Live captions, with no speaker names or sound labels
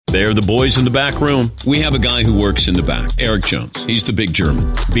They're the boys in the back room. We have a guy who works in the back, Eric Jones. He's the big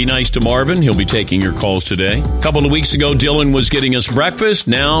German. Be nice to Marvin. He'll be taking your calls today. A couple of weeks ago, Dylan was getting us breakfast.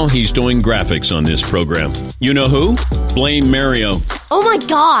 Now he's doing graphics on this program. You know who? Blaine Mario. Oh my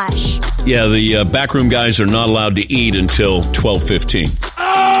gosh. Yeah, the backroom guys are not allowed to eat until 12:15.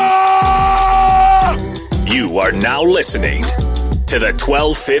 You are now listening to the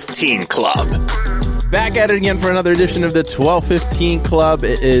 12:15 Club. Back at it again for another edition of the 12:15 Club.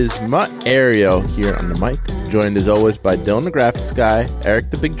 It is Ario here on the mic, joined as always by Dylan the graphics guy,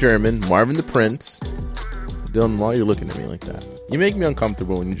 Eric the big German, Marvin the Prince. Dylan, why are you looking at me like that? You make me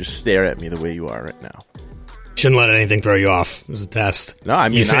uncomfortable when you just stare at me the way you are right now. Shouldn't let anything throw you off. It was a test. No, I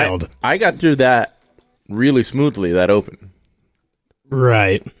mean, you failed. I got through that really smoothly, that open.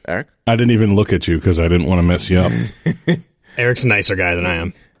 Right. Eric? I didn't even look at you because I didn't want to mess you up. Eric's a nicer guy than I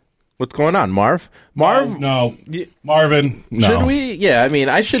am. What's going on, Marv? No. Marvin, no. Should we? Yeah, I mean,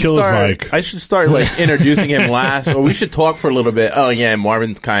 I should Kill his start. mic. I should start like introducing him last, or we should talk for a little bit. Oh yeah,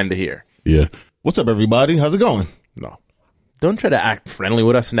 Marvin's kind of here. Yeah. What's up, everybody? How's it going? No, don't try to act friendly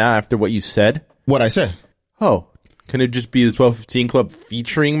with us now after what you said. What'd I say? Oh, can it just be the 12:15 Club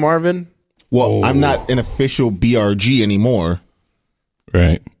featuring Marvin? Well, I'm not an official BRG anymore.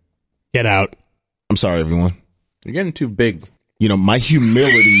 Right. Get out. I'm sorry, everyone. You're getting too big. You know, my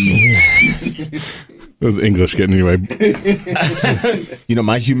humility... It was English getting you away. You know,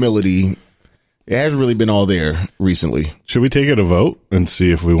 my humility... It hasn't really been all there recently. Should we take it a vote and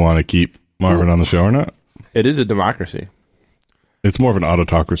see if we want to keep Marvin on the show or not? It is a democracy. It's more of an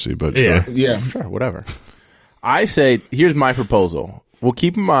autocracy, but Yeah. sure. Yeah. Sure, whatever. I say, here's my proposal. We'll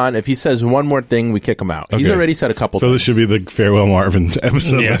keep him on. If he says one more thing, we kick him out. He's Okay. already said a couple So things. this should be the Farewell Marvin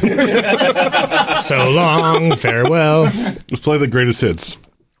episode. Yeah. So long. Farewell. Let's play the greatest hits.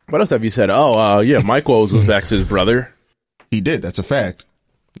 What else have you said? Oh, yeah, Mike Wells was back to his brother. He did. That's a fact.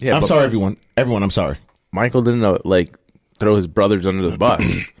 Yeah, I'm but sorry, everyone. Everyone, I'm sorry. Michael didn't throw his brothers under the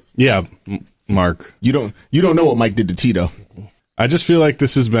bus. Yeah, Mark. You don't know what Mike did to Tito. I just feel like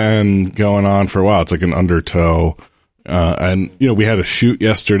this has been going on for a while. It's like an undertow. And, you know, we had a shoot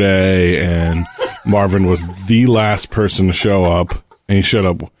yesterday, and Marvin was the last person to show up, and he showed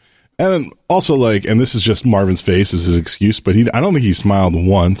up. And also, like, and this is just Marvin's face as his excuse, but I don't think he smiled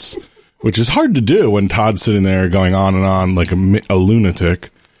once, which is hard to do when Todd's sitting there going on and on like a lunatic.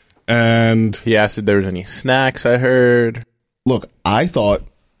 And He asked if there was any snacks, I heard. Look, I thought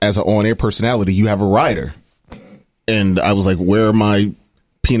as an on-air personality, you have a rider. And I was like, where are my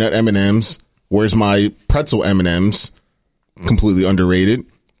peanut M&Ms? Where's my pretzel M&Ms? Completely underrated.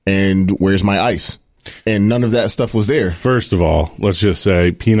 And where's my ice? And none of that stuff was there. first of all, let's just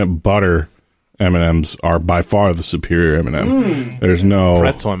say peanut butter M&Ms are by far the superior M&M. There's no...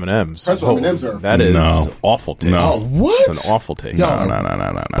 Pretzel M&Ms. Pretzel M&Ms are- That is No. awful taste. No. Oh, what? It's an awful taste. No.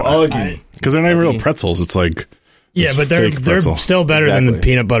 No. Buggy. Because they're not even real pretzels. It's like... Yeah, it's but they're fake pretzel. still better than the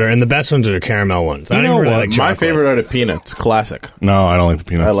Exactly. peanut butter, and the best ones are the caramel ones. I You don't know even really what? like My chocolate. favorite are the peanuts. Classic. No, I don't like the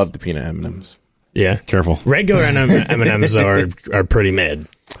peanuts. I love the peanut M&Ms. Yeah. Careful. Regular M&Ms though are pretty mid.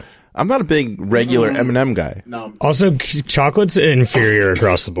 I'm not a big regular M&M guy. No. Also, chocolate's inferior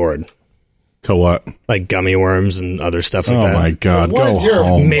across the board, To what? like gummy worms and other stuff like Oh that. my God! What? Go You're-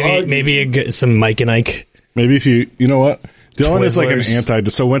 home. Maybe some Mike and Ike. Maybe if you know what, Dylan is like an Twizzlers. anti.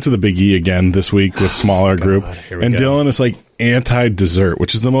 So went to the Big E again this week with smaller group, here we and go. Dylan is like anti-dessert,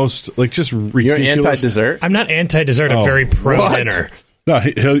 which is the most like just ridiculous. You're anti-dessert? I'm not anti-dessert. I'm Oh. very pro What? dinner. No,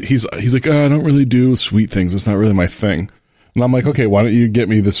 he's like, oh, I don't really do sweet things. It's not really my thing. And I'm like, okay, why don't you get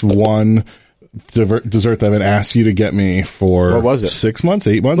me this one dessert that I've been asked you to get me for What was it? 6 months,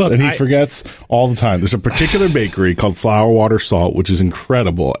 8 months, Look, and he I- forgets all the time. There's a particular bakery called Flour, Water, Salt, which is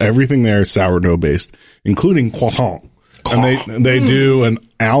incredible. Everything there is sourdough based, including croissant. And they do an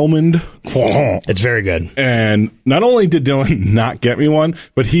almond croissant. It's very good. And not only did Dylan not get me one,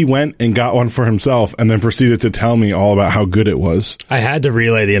 but he went and got one for himself and then proceeded to tell me all about how good it was. I had to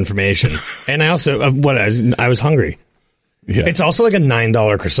relay the information, and I also I was hungry. Yeah. It's also like a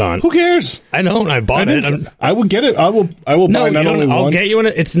 $9 croissant. Who cares? I don't. I bought it. I will get it. I will No, buy you not only don't, I'll one. get you one.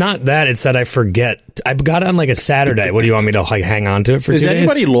 It's not that. It's that I forget. I got it on like a Saturday. What do you want me to like hang on to it for Is 2 days?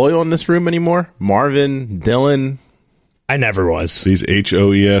 anybody loyal in this room anymore? Marvin, Dylan. I never was. These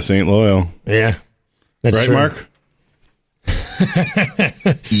HOES ain't loyal. Yeah. That's Right, true. Mark?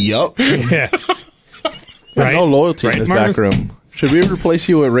 Yup. Yeah. Right? No loyalty Right, in this Marvin? back room. Should we replace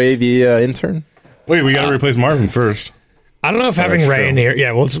you with Ray, the intern? Wait, we got to replace Marvin first. I don't know if having that's Ray true. in here.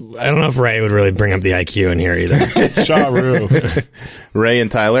 Yeah, well, I don't know if Ray would really bring up the IQ in here either. Sharu. Ray and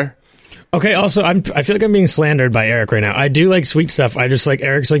Tyler? Okay, also, I feel like I'm being slandered by Eric right now. I do like sweet stuff. I just like,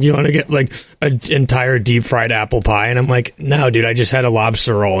 Eric's like, you want to get like an entire deep fried apple pie? And I'm like, no, dude, I just had a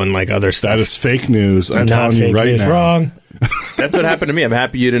lobster roll and like other stuff. That is fake news. I'm Not telling you fake right news. now. Wrong. That's what happened to me. I'm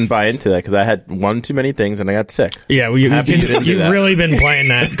happy you didn't buy into that because I had one too many things and I got sick. Yeah, well, Happy you didn't do you've that. really been playing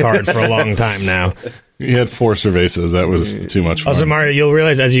that card for a long time now. He had 4 cervezas. That was too much fun. Also, Mario, you'll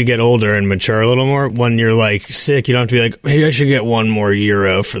realize as you get older and mature a little more, when you're like sick, you don't have to be like, maybe I should get one more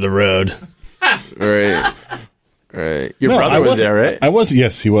euro for the road. Right. Right. Your No, I brother was wasn't- there, right? I was.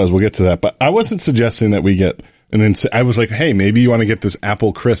 Yes, he was. We'll get to that. But I wasn't suggesting that we get. And then I was like, hey, maybe you want to get this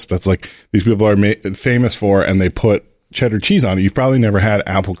apple crisp. That's like these people are famous for, and they put cheddar cheese on it. You've probably never had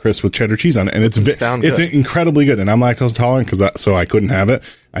apple crisp with cheddar cheese on it, and it's Sound it's good. incredibly good. And I'm lactose intolerant so I couldn't have it.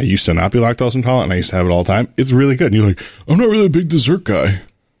 I used to not be lactose intolerant, and I used to have it all the time. It's really good. And you're like, I'm not really a big dessert guy.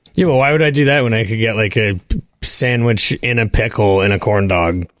 Yeah, but why would I do that when I could get like a sandwich in a pickle and a corn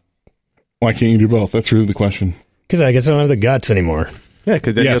dog? Why can't you do both? That's really the question. Because I guess I don't have the guts anymore. Yeah,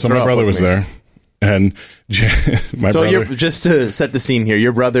 because Yeah, so my brother was there, and my So brother. just to set the scene here,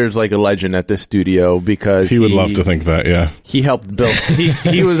 your brother's like a legend at this studio because He would love to think that, yeah. he helped build.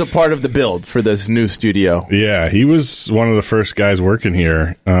 He was a part of the build for this new studio. Yeah, he was one of the first guys working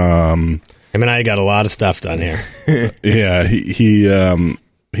here. I mean, I got a lot of stuff done here. Yeah,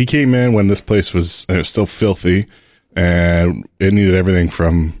 he came in when this place was still filthy, and it needed everything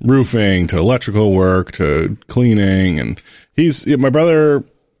from roofing to electrical work to cleaning. And my brother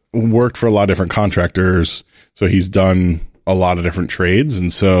worked for a lot of different contractors, so he's done a lot of different trades,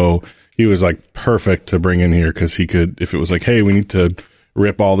 and so he was like perfect to bring in here because he could, if it was like, hey, we need to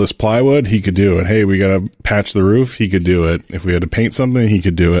rip all this plywood, he could do it. Hey, we got to patch the roof, he could do it. If we had to paint something, he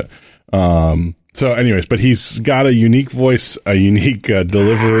could do it. So anyways, but he's got a unique voice, a unique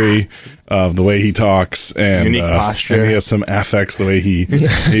delivery of the way he talks, and Unique posture. and he has some affects the way he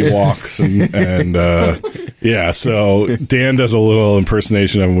walks, and yeah. So Dan does a little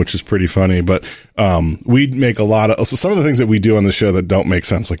impersonation of him, which is pretty funny. But we make a lot of some of the things that we do on the show that don't make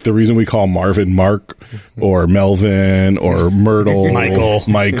sense. Like the reason we call Marvin Mark or Melvin or Myrtle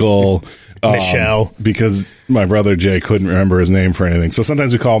Michael. Michelle. Because my brother Jay couldn't remember his name for anything. So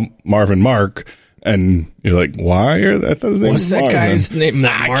sometimes we call Marvin Mark, and you're like, why? I thought his name What's was that Marvin. guy's name?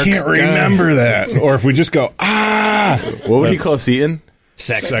 I can't remember that. Or if we just go, What would he That's- call Seaton?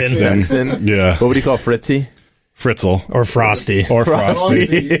 Sexton. Sexton? Yeah. What would he call Fritzy? Fritzl. Or Frosty. Or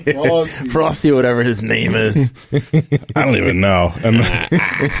Frosty. Frosty, whatever his name is. I don't even know. And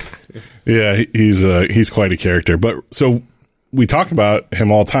yeah, he's quite a character. But so we talk about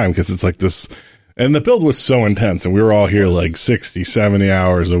him all the time because it's like this. And the build was so intense, and we were all here like 60, 70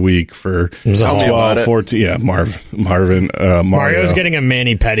 hours a week for Tell me about 12, it. 14. Yeah, Marvin. Mario's getting a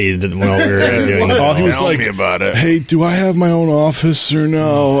mani-pedi while we were doing this. Oh, he was Tell like, me about it. hey, do I have my own office or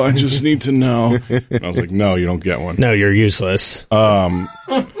no? I just need to know. And I was like, no, you don't get one. No, you're useless.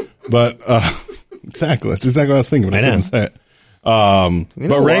 But exactly, that's exactly what I was thinking, but I I know. couldn't say it.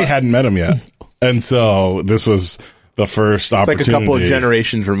 But Ray what? hadn't met him yet, and so this was the first It's like opportunity. a couple of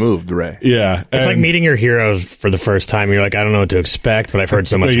generations removed, Ray. Yeah, It's like meeting your heroes for the first time. You're like, I don't know what to expect, but I've heard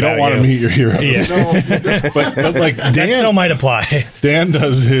so much You about don't want to meet your heroes. Yeah. but like That still Dan, might apply. Dan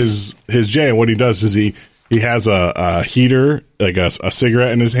does his Jay, and what he does is he has a heater, like a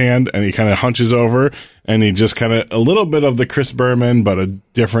cigarette in his hand, and he kind of hunches over, and he just kind of a little bit of the Chris Berman, but a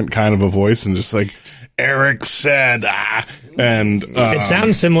different kind of a voice, and just like Eric said, and It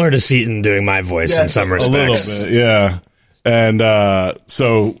sounds similar to Seaton doing my voice in some a little respects. bit, yeah. And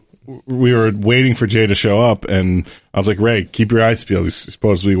so we were waiting for Jay to show up, and I was like, Ray, keep your eyes peeled. He's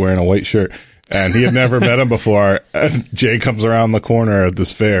supposed to be wearing a white shirt. And he had never met him before. And Jay comes around the corner at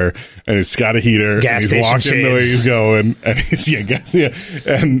this fair, and he's got a heater. Gas and he's station walking the way shades. he's going. And he's,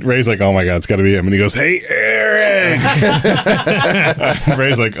 And Ray's like, oh my God, it's got to be him. And he goes, hey, Eric.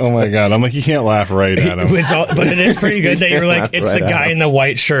 Ray's like, oh my God. I'm like, you can't laugh right at him. But it is pretty good that you're like, it's the guy in the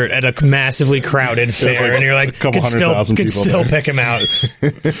white shirt at a massively crowded fair, like and you're like, a couple could 100,000 still people still there. pick him out.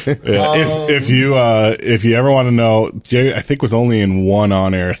 Yeah. If you ever want to know, Jay, I think was only in one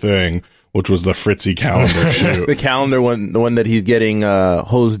on-air thing, which was the Fritzy calendar shoot. The calendar one, the one that he's getting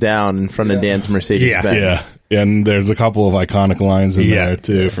hosed down in front of Dan's Mercedes Yeah. Benz. Yeah, and there's a couple of iconic lines in there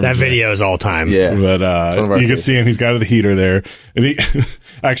too. From That Jay. video is all time. Yeah. But one of our you can favorites. see him. He's got the heater there, and he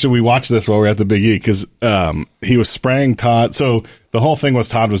actually we watched this while we were at the Big E because he was spraying Todd. So the whole thing was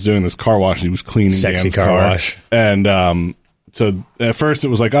Todd was doing this car wash. And he was cleaning Sexy Dan's car wash. and so at first it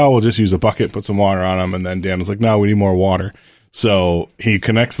was like, oh, we'll just use a bucket, put some water on him, and then Dan was like, no, we need more water. So he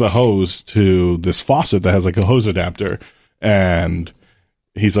connects the hose to this faucet that has like a hose adapter, and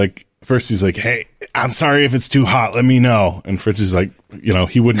he's like, first he's like, hey, I'm sorry if it's too hot, let me know. And Fritzy's like,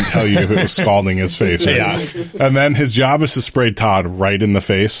 he wouldn't tell you if it was scalding his face. Right? Yeah. And then his job is to spray Todd right in the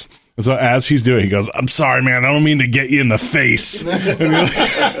face. And so as he's doing it, he goes, I'm sorry, man, I don't mean to get you in the face. And you're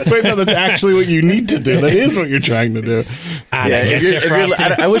like, wait, no, that's actually what you need to do. That is what you're trying to do.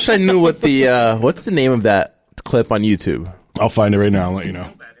 I wish I knew what the what's the name of that clip on YouTube. I'll find it right now and let you know.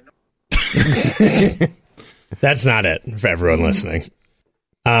 That's not it for everyone listening.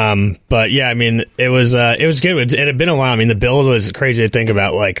 But yeah, I mean, it was good. It had been a while. I mean, the build was crazy to think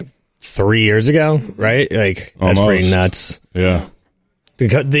about, like 3 years ago, right? Like that's Almost. pretty nuts. Yeah.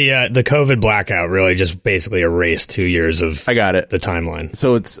 The COVID blackout really just basically erased 2 years of I got it. the timeline.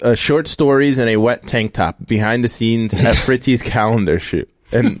 So it's short stories and a wet tank top behind the scenes at Fritzy's calendar shoot.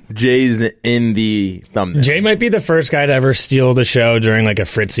 And Jay's in the thumbnail. Jay might be the first guy to ever steal the show during like a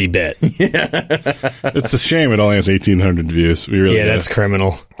Fritzy bit. It's a shame it only has 1,800 views. That's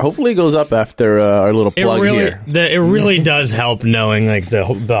criminal. Hopefully it goes up after our little plug here. It really does help knowing like the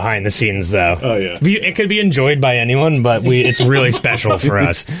behind the scenes though. Oh yeah. It could be enjoyed by anyone, but it's really special for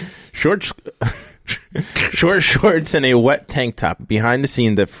us. Short shorts and a wet tank top behind the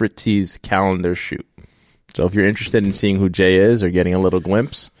scenes at Fritzy's calendar shoot. So if you're interested in seeing who Jay is or getting a little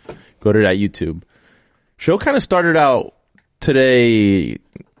glimpse, go to that YouTube. Show kind of started out today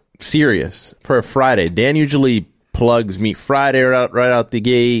serious for a Friday. Dan usually plugs Meat Friday right out the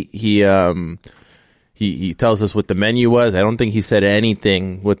gate. He tells us what the menu was. I don't think he said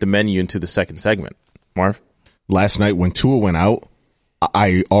anything with the menu into the second segment. Marv? Last night when Tua went out,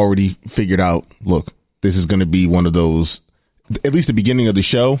 I already figured out, look, this is going to be one of those, at least the beginning of the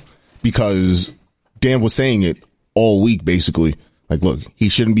show, because Dan was saying it all week, basically. Like, look, he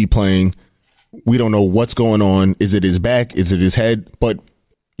shouldn't be playing. We don't know what's going on. Is it his back? Is it his head? But,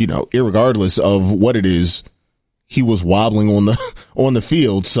 irregardless of what it is, he was wobbling on the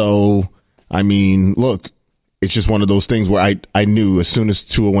field. So, I mean, look, it's just one of those things where I knew as soon as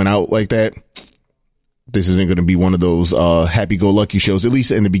Tua went out like that, this isn't going to be one of those happy-go-lucky shows, at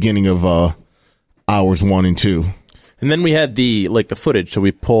least in the beginning of hours 1 and 2. And then we had the footage, so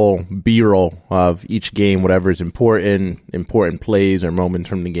we pull B-roll of each game, whatever is important plays or moments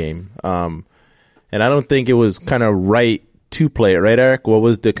from the game. And I don't think it was kind of right to play it, right, Eric? What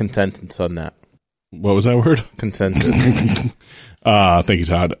was the consensus on that? What was that word? Consensus. Thank you,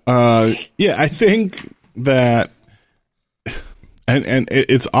 Todd. Yeah, I think that, and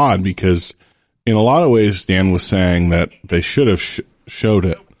it's odd because in a lot of ways, Dan was saying that they should have showed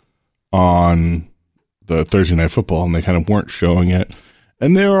it on the Thursday Night Football, and they kind of weren't showing it.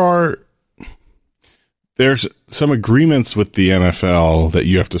 And there's some agreements with the NFL that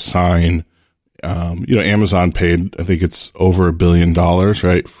you have to sign. Amazon paid, I think it's over $1 billion,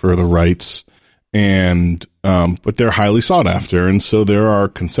 right, for the rights, and but they're highly sought after, and so there are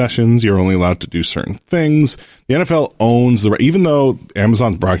concessions. You're only allowed to do certain things. The NFL owns even though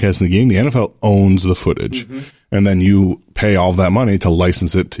Amazon's broadcasting the game, the NFL owns the footage. Mm-hmm. And then you pay all of that money to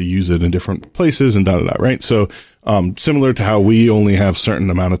license it, to use it in different places and right? So, similar to how we only have certain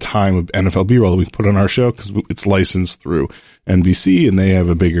amount of time of NFL B-roll that we put on our show because it's licensed through NBC and they have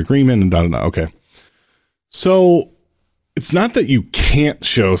a big agreement and Okay. So it's not that you can't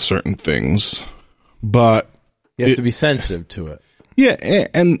show certain things, but you have to be sensitive to it. Yeah.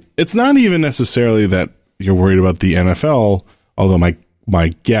 And it's not even necessarily that you're worried about the NFL, although my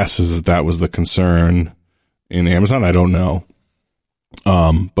guess is that was the concern in Amazon. I don't know.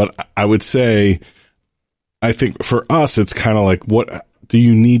 But I would say, I think for us, it's kind of like, what do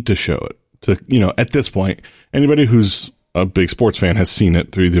you need to show it to, at this point, anybody who's a big sports fan has seen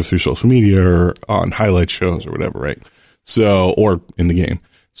it through social media or on highlight shows or whatever. Right. So, or in the game.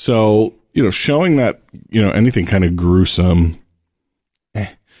 So, showing that, anything kind of gruesome,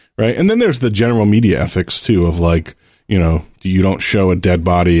 right. And then there's the general media ethics too of like, you don't show a dead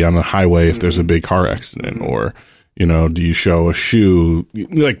body on a highway if there's a big car accident, or, do you show a shoe?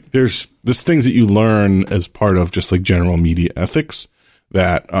 Like there's things that you learn as part of just like general media ethics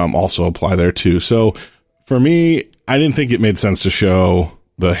that also apply there too. So for me, I didn't think it made sense to show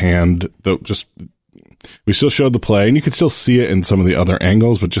the hand, we still showed the play and you could still see it in some of the other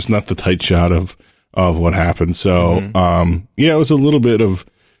angles, but just not the tight shot of what happened. So, it was a little bit of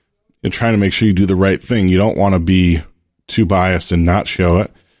trying to make sure you do the right thing. You don't want to be too biased and not show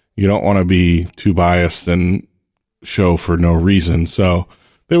it. You don't want to be too biased and show for no reason. So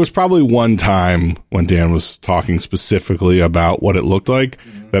there was probably one time when Dan was talking specifically about what it looked like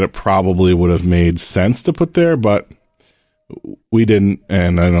that it probably would have made sense to put there, but we didn't,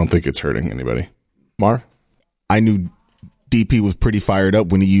 and I don't think it's hurting anybody. Marv? I knew DP was pretty fired up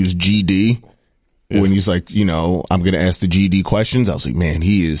when he used GD. Yeah. When he's like, I'm going to ask the GD questions. I was like, man,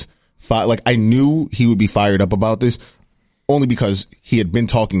 he is like I knew he would be fired up about this only because he had been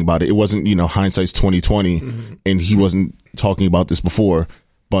talking about it. It wasn't, hindsight's 20/20 and he wasn't talking about this before,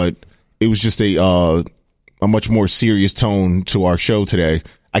 but it was just a much more serious tone to our show today.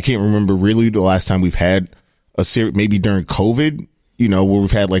 I can't remember really the last time we've had a maybe during COVID, where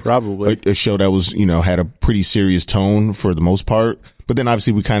we've had like probably a show that was, had a pretty serious tone for the most part. But then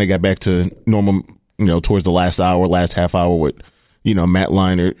obviously we kind of got back to normal, towards the last half hour with, Matt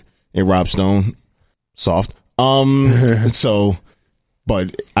Leinart and Rob Stone. Soft. So,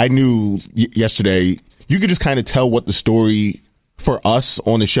 but I knew yesterday you could just kind of tell what the story for us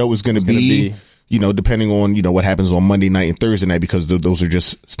on the show is going to be. Depending on, what happens on Monday night and Thursday night, because those are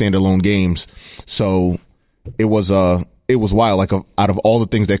just standalone games. So it was wild. Like out of all the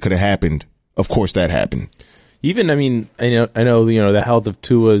things that could have happened, of course that happened. Even, I know, the health of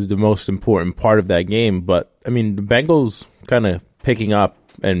Tua is the most important part of that game, but the Bengals kind of picking up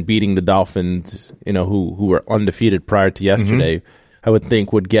and beating the Dolphins, who were undefeated prior to yesterday, I would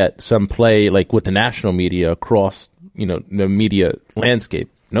think would get some play like with the national media across, the media landscape.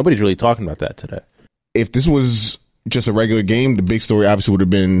 Nobody's really talking about that today. If this was just a regular game, the big story obviously would have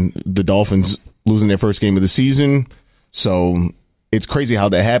been the Dolphins losing their first game of the season. So it's crazy how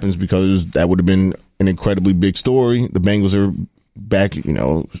that happens, because that would have been an incredibly big story. The Bengals are back,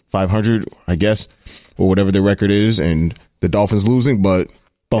 500, I guess, or whatever their record is, and the Dolphins losing. But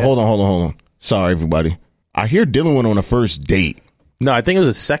hold on. Sorry, everybody. I hear Dylan went on a first date. No, I think it was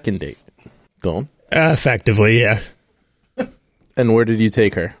a second date. Dylan? Effectively, yeah. And where did you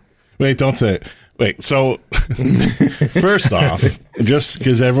take her? Wait, don't say it. Wait, so first off, just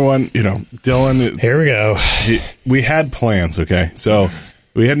because everyone, Dylan. Here we go. We had plans, okay? So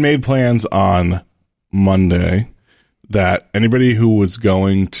we had made plans on Monday that anybody who was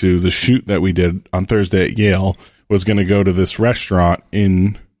going to the shoot that we did on Thursday at Yale was going to go to this restaurant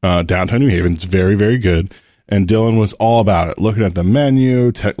in downtown New Haven. It's very, very good. And Dylan was all about it, looking at the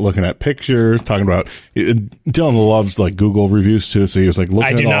menu, looking at pictures, talking about it. Dylan loves like Google reviews too, so he was like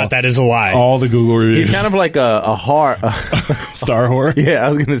looking. I do not. That is a lie. All the Google reviews. He's kind of like a star whore. Yeah, I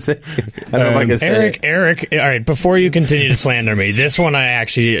was gonna say. I don't know if I can say Eric. All right, before you continue to slander me, this one I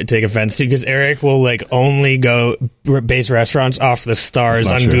actually take offense to, because Eric will like only go base restaurants off the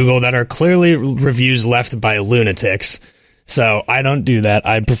stars on true. Google that are clearly reviews left by lunatics. So I don't do that.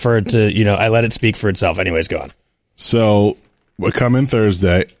 I prefer to, I let it speak for itself. Anyways, go on. So we come in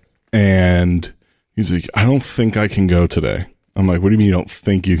Thursday, and he's like, I don't think I can go today. I'm like, what do you mean you don't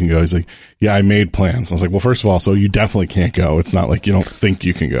think you can go? He's like, yeah, I made plans. I was like, well, first of all, so you definitely can't go. It's not like you don't think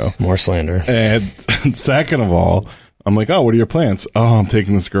you can go. More slander. And second of all, I'm like, oh, what are your plans? Oh, I'm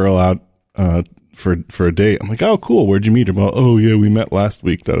taking this girl out for a date. I'm like, oh, cool. Where'd you meet her? Well, oh, yeah, we met last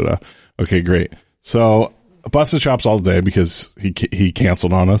week. Da, da, da. Okay, great. So busted chops all day because he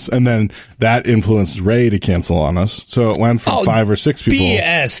canceled on us, and then that influenced Ray to cancel on us. So it went from 5 or 6 people.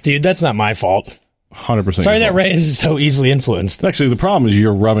 BS, dude. That's not my fault. 100%. Sorry that Ray is so easily influenced. Actually, the problem is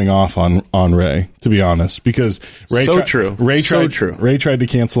you're rubbing off on Ray, to be honest, because Ray Ray tried to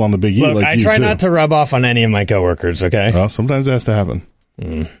cancel on the Big E. Look, like I you try too. not to rub off on any of my coworkers. Okay. Well, sometimes it has to happen.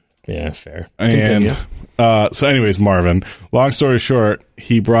 Yeah, fair. And so anyways, Marvin, long story short,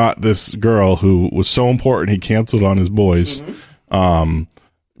 he brought this girl who was so important he canceled on his boys.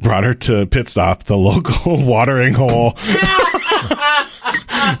 Brought her to Pit Stop, the local watering hole,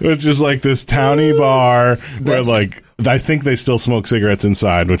 which is like this towny bar where like I think they still smoke cigarettes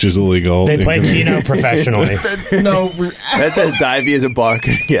inside, which is illegal. They play Keno professionally. No, that's as divey as a bar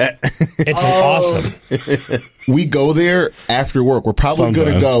could get. It's awesome. We go there after work. We're probably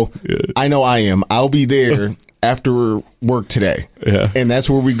going to go. Yeah. I know I am. I'll be there after work today. Yeah. And that's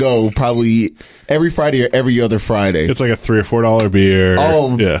where we go probably every Friday or every other Friday. It's like a $3 or $4 beer.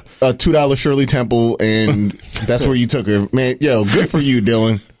 Oh, yeah. A $2 Shirley Temple, and that's where you took her. Man, yo, good for you,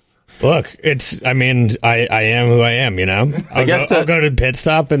 Dylan. Look, I am who I am, I'll go to Pit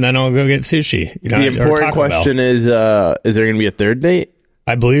Stop, and then I'll go get sushi. The important question is there going to be a third date?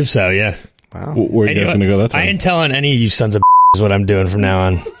 I believe so, yeah. Wow. Where are you guys going to go that time? I ain't telling any of you sons of is what I'm doing from now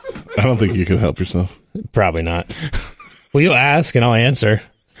on. I don't think you can help yourself. Probably not. Well, you'll ask, and I'll answer.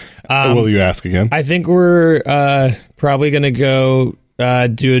 Will you ask again? I think we're probably going to go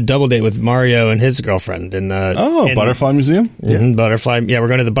do a double date with Mario and his girlfriend in Butterfly Museum. Butterfly. Yeah, we're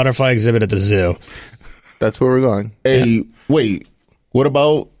going to the butterfly exhibit at the zoo. That's where we're going. Hey, wait. What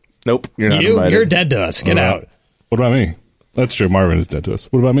about? Nope, you're not invited. You're dead to us. Get out. What about me? That's true. Marvin is dead to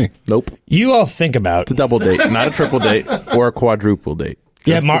us. What about me? Nope. You all think about it's a double date, not a triple date or a quadruple date.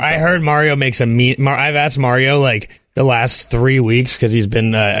 Yeah, I heard Mario makes a meat. I've asked Mario like the last 3 weeks because he's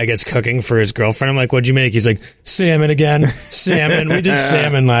been, I guess, cooking for his girlfriend. I'm like, "What'd you make?" He's like, "Salmon again, salmon." We did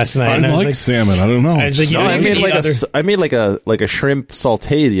salmon last night. I like salmon. I don't know. I was like, I made like a shrimp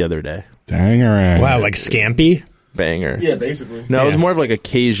saute the other day. Dang, all right. Wow, like scampi. Banger. Yeah, basically. No, it was more of like a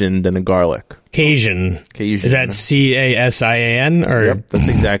Cajun than a garlic. Cajun. Is that CASIAN or? Yep, that's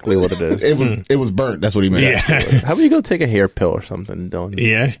exactly what it is. It was burnt. That's what he meant. Yeah. How about you go take a hair pill or something, Dylan?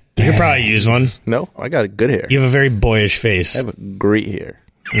 Yeah, you could probably use one. No, I got good hair. You have a very boyish face. I have a great hair.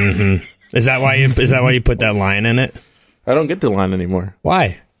 Mm-hmm. Is that why you put that line in it? I don't get the line anymore.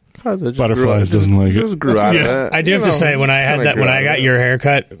 Why? Butterflies doesn't like it. Just grew out of that. I do have to say, when I got your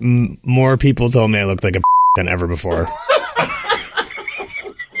haircut, more people told me I looked like a than ever before.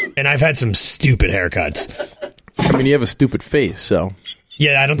 And I've had some stupid haircuts. I mean, you have a stupid face, so.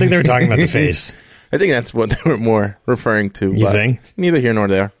 Yeah, I don't think they were talking about the face. I think that's what they were more referring to. You think? Neither here nor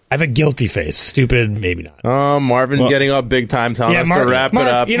there. I have a guilty face. Stupid, maybe not. Marvin getting up big time, telling us to wrap it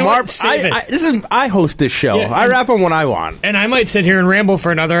up. You know what? Save it. I host this show. Yeah. I wrap them when I want. And I might sit here and ramble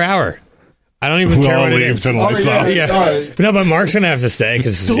for another hour. I don't even care what it is. Till the lights off. Yeah. Right. No, but Mark's going to have to stay.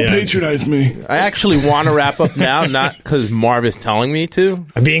 Don't patronize me. I actually want to wrap up now, not because Marv is telling me to.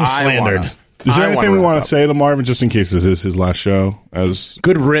 I'm being slandered. Is there anything we want to say to Marvin, just in case this is his last show? As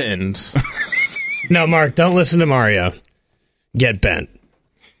good riddance. No, Mark, don't listen to Mario. Get bent.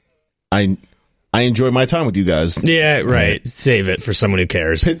 I enjoy my time with you guys. Yeah, right. Save it for someone who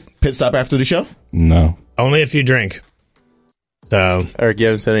cares. Pit stop after the show? No. Only if you drink. So, Eric, you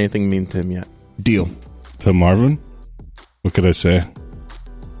haven't said anything mean to him yet. Deal. To Marvin? What could I say?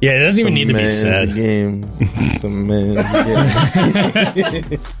 Yeah, it doesn't even need to be said. Game. Some man's game.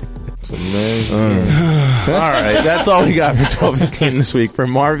 Some man's game. All right, that's all we got for 12:15 this week. For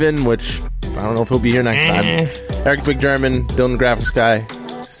Marvin, which I don't know if he'll be here next time. Eric Big German, Dylan the Graphics Guy.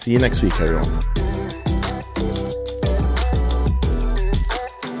 See you next week, everyone.